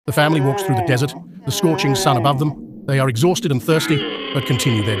The family walks through the desert, the scorching sun above them. They are exhausted and thirsty, but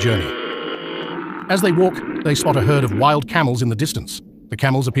continue their journey. As they walk, they spot a herd of wild camels in the distance. The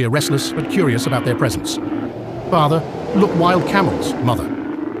camels appear restless, but curious about their presence. Father, look, wild camels, Mother.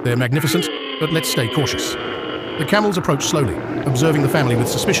 They're magnificent, but let's stay cautious. The camels approach slowly, observing the family with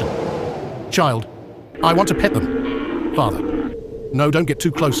suspicion. Child, I want to pet them. Father, no, don't get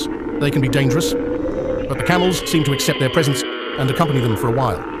too close. They can be dangerous. But the camels seem to accept their presence and accompany them for a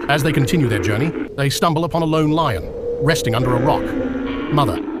while. As they continue their journey, they stumble upon a lone lion, resting under a rock.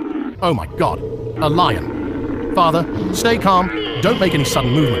 Mother, oh my God, a lion. Father, stay calm, don't make any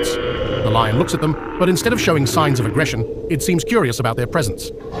sudden movements. The lion looks at them, but instead of showing signs of aggression, it seems curious about their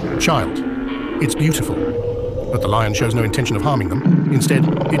presence. Child, it's beautiful. But the lion shows no intention of harming them. Instead,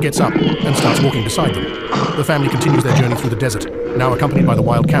 it gets up and starts walking beside them. The family continues their journey through the desert, now accompanied by the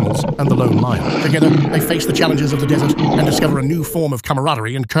wild camels and the lone lion. Together, they face the challenges of the desert and discover a new form of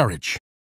camaraderie and courage.